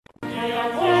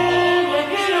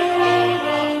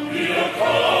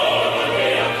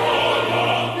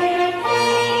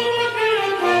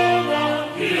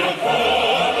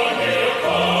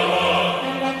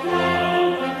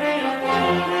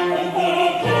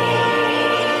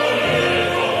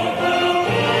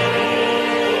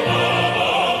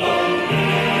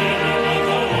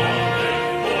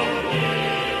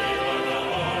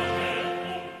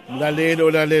Mlalelo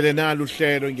olalele nalo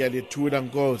uhlelo ngiyalethula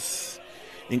Nkosi.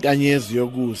 Inkanyezi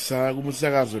yokusa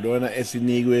kumsakazo lona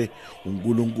esinikwe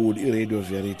uNkulunkulu iRadio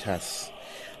Veritas.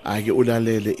 Ake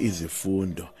ulalele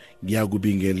izifundo.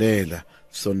 Ngiyakubingelela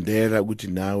sondela ukuthi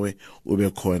nawe ube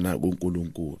khona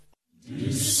kuNkulunkulu.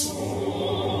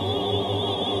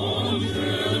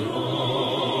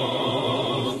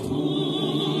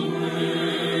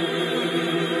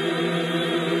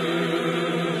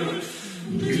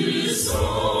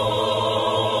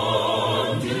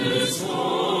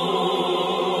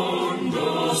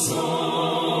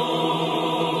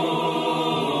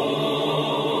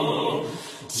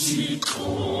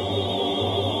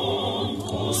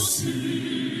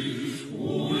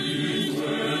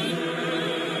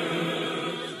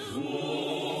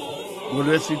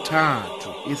 Ngolwesithathu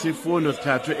isifundo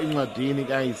sithathwe encwadini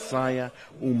kaIsaya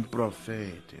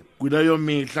umprofete. Kuleyo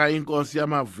mihla inkosi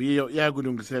yamaviyo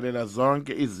yakulungiselela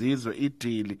zonke izizwe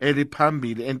idili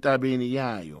eliphambili entabeni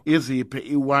yayo, iziphe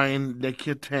iwayini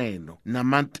lekhetheno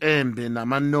namantembe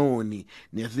namanoni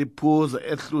nesiphuzo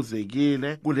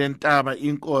ehluzekile. Kule ntaba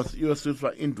inkosi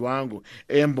iyosuswa indwangu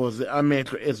emboze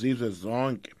amehlo ezizwe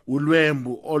zonke,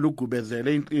 ulwembu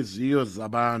olugubezele inhliziyo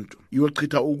zabantu,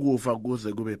 iyochitha ukufa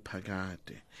kuze kube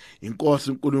phakade.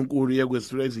 Inkosi uNkulunkulu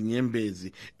yekwesula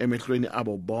izinyembezi emehlweni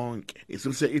abo bonke,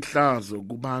 isuse ihlazo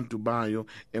kubantu bayo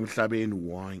emhlabeni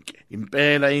wonke.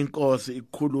 Impela inkosi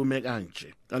ikhulume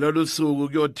kanje: ngalolu suku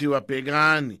kuyothiwa,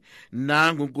 bhekani,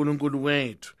 nangu uNkulunkulu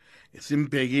wethu,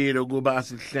 isimbhekile ukuba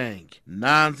asihlenge.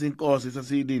 Nansi inkosi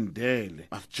sasiyilindele,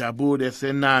 asijabule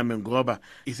sename ngoba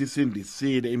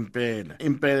isisindisile impela.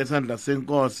 Impela isandla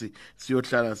senkosi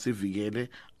siyohlala sivikele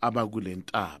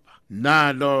abakulentaba.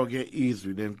 Nalo-ke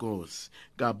izwi lenkosi,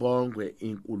 kabongwe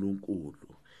iNkulunkulu.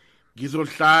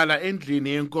 Ngizohlala endlini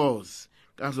yenkosi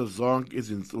ngazo zonke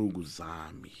izinsuku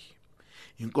zami.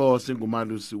 Inkosi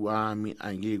ngumalusi wami,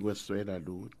 angikweswela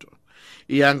lutho.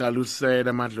 Iyangalusela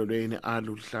emadlelweni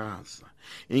aluhlaza,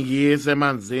 ingiyise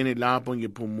emanzini lapho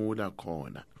ngiphumula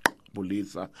khona.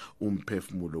 Bulisa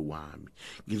umphefumulo wami.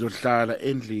 Ngizohlala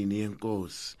endlini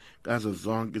yenkosi ngazo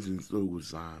zonke izinsuku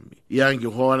zami.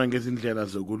 Iyangihola ngezindlela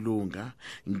zokulunga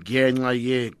ngenxa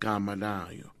yegama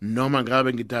layo. Noma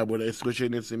ngabe ngidabula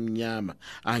esiqesheni esimnyama,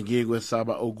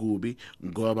 angikwesaba okubi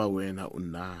ngoba wena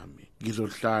unami.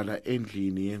 Ngizohlala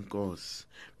endlini yenkosi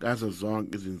ngazo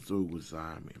zonke izinsuku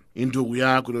zami. Induku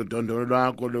yakho nodondolo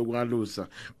lwakho lokwalusa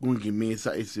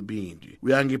kungimisa isibindi.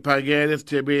 Uyangiphakela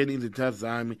esithebeni izitha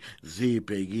zami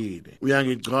zibhekile.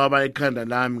 Uyangigcoba ikhanda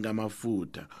lami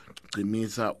ngamafutha,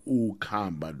 gcimisa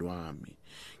ukhamba lwami.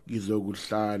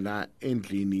 Ngizokuhlala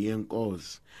endlini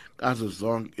yenkosi ngazo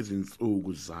zonke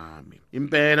izinsuku zami.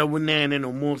 Impela ubunene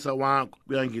nomusa wakho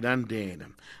kuyangilandela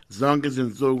zonke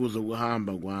izinsuku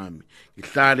zokuhamba kwami.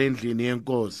 Ngihlala endlini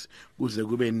yenkosi kuze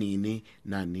kube nini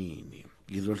nanini.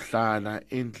 Ngizohlala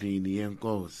endlini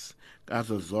yenkosi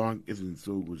ngazo zonke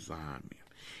izinsuku zami.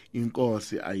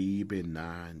 Inkosi ayibe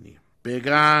nani.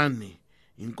 Bhekani,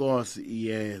 inkosi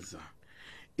iyeza,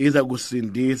 iza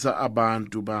kusindisa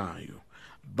abantu bayo.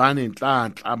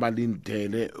 Banenhlanhla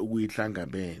abalindele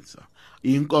ukuyihlangabeza.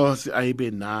 Inkosi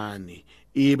ayibe nani,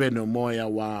 ibe nomoya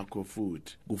wakho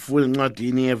futhi. Kufunda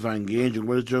encwadini yevangeli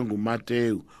njengoba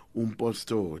nguMateyu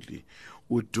umpostoli.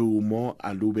 Udumo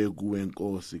alube kuwe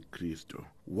Nkosi Kristu.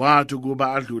 Wathi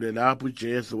kuba adlule lapho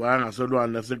uJesu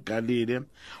wangasolwandle laseGalile,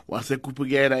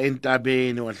 wasekhuphukela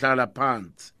entabeni wahlala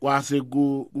phansi. Kwase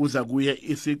kuza kuye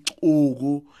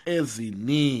isixuku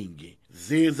eziningi,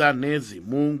 ziza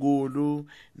nezimungulu,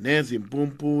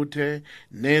 nezimpumputhe,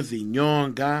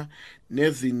 nezinyonga,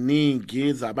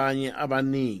 neziningi zabanye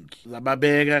abaningi.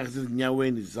 Zababeka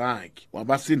ezinyaweni zakhe,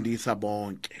 wabasindisa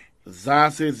bonke.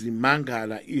 Zase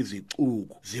zimangala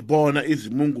izixuku, zibona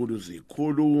izimungulu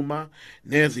zikhuluma,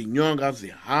 nezinyonga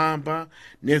zihamba,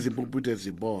 nezimpumputhe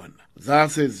zibona.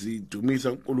 Zase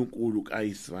zidumisa uNkulunkulu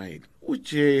kaIsrayeli.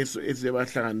 uJesu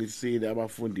esebahlanganisile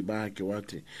abafundi bakhe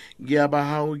wathi,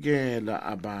 ngiyabahawukela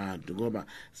abantu ngoba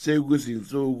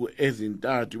sekuzinsuku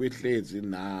ezintathu behlezi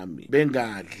nami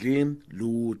bengadli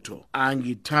lutho.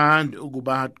 Angithandi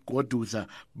ukubagodusa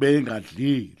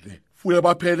bengadlile. Fuye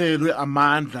baphelelwe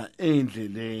amandla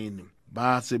endleleni.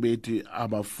 Base bethi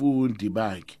abafundi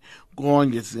bakhe,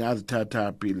 konke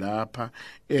singazithathaphi lapha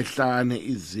ehlane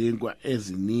izinkwa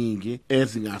eziningi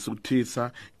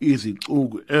ezingasukuthisa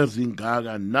izicuku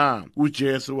ezingaka na.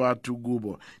 uJesu wathi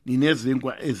kubo,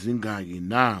 ninezinkwa ezingaki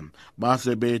na?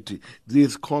 Base bethi,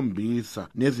 ziyisikhombisa,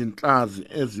 nezinhlazi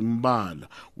ezimbala.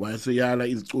 Wayeseyala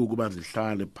izicuku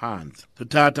bazihlale phansi.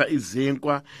 Sathatha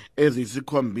izinkwa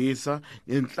eziyisikhombisa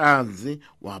nenhlanzi,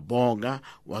 wabonga,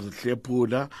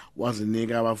 wazihlephula,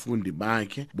 wazinika abafundi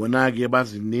bakhe, bona-ke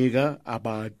bazinika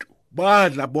abantu.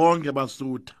 Badla bonke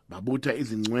basutha, babutha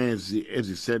izincwezi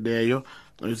eziseleyo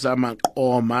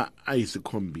amaqoma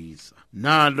ayisikhombisa.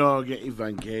 Nalo-ke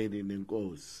ivangeli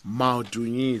lenkosi.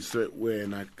 Mawudunyiswe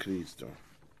wena Kristo.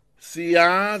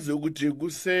 Siyazi ukuthi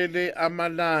kusele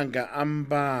amalanga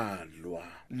ambalwa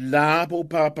lapho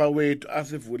uPhapa wethu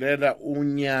asivulela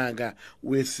unyaka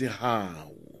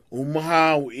wesihawu.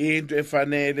 Umhawu into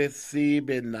efanele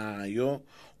sibe nayo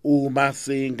uma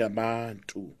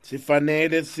singabantu.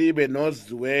 Sifanele sibe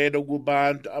nozwelo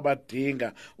kubantu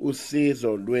abadinga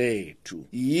usizo lwethu.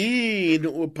 Yini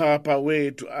uPhapa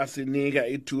wethu asinika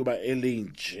ithuba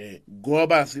elinje?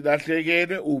 Ngoba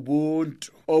silahlekelwe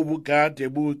ubuntu obukade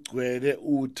bugcwele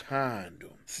uthando.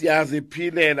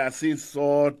 Siyaziphilela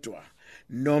sisodwa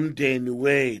nomndeni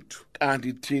wethu,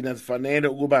 kanti thina sifanele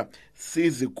ukuba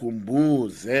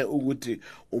sizikhumbuze ukuthi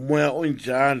umoya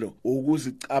onjalo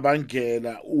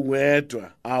ukuzicabangela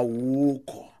uwedwa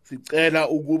awukho. Sicela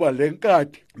ukuba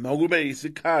lenkathi makube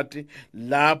yisikhathi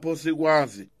lapho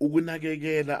sikwazi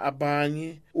ukunakekela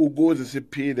abanye ukuze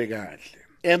siphile kahle.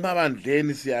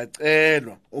 Emabandleni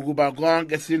siyacelwa ukuba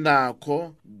konke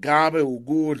sinakho, ngabe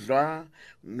ukudla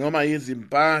noma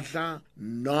izimpahla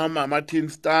noma ama-tin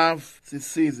staff,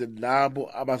 sisize labo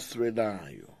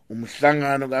abaswelayo.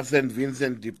 Umhlangano kaSt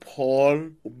Vincent de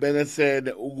Paul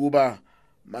ubelesele ukuba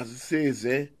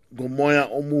masisize ngomoya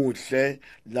omuhle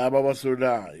labo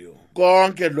abaswelayo.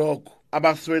 Konke lokho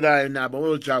abaswelayo nabo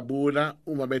bayojabula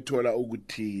uma bethola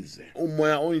ukuthize.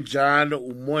 Umoya onjalo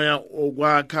umoya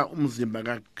okwakha umzimba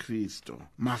kaKristo.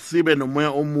 Masibe nomoya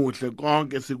omuhle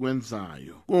konke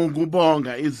sikwenzayo.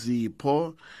 Kungubonga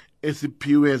izipho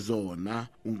esiphiwe zona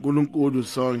uNkulunkulu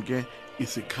sonke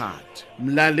isikhathi.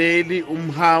 Mlaleli,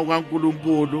 umhawu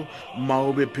kaNkulunkulu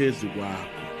mawube phezu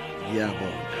kwakho.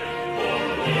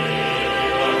 Ngiyabonga.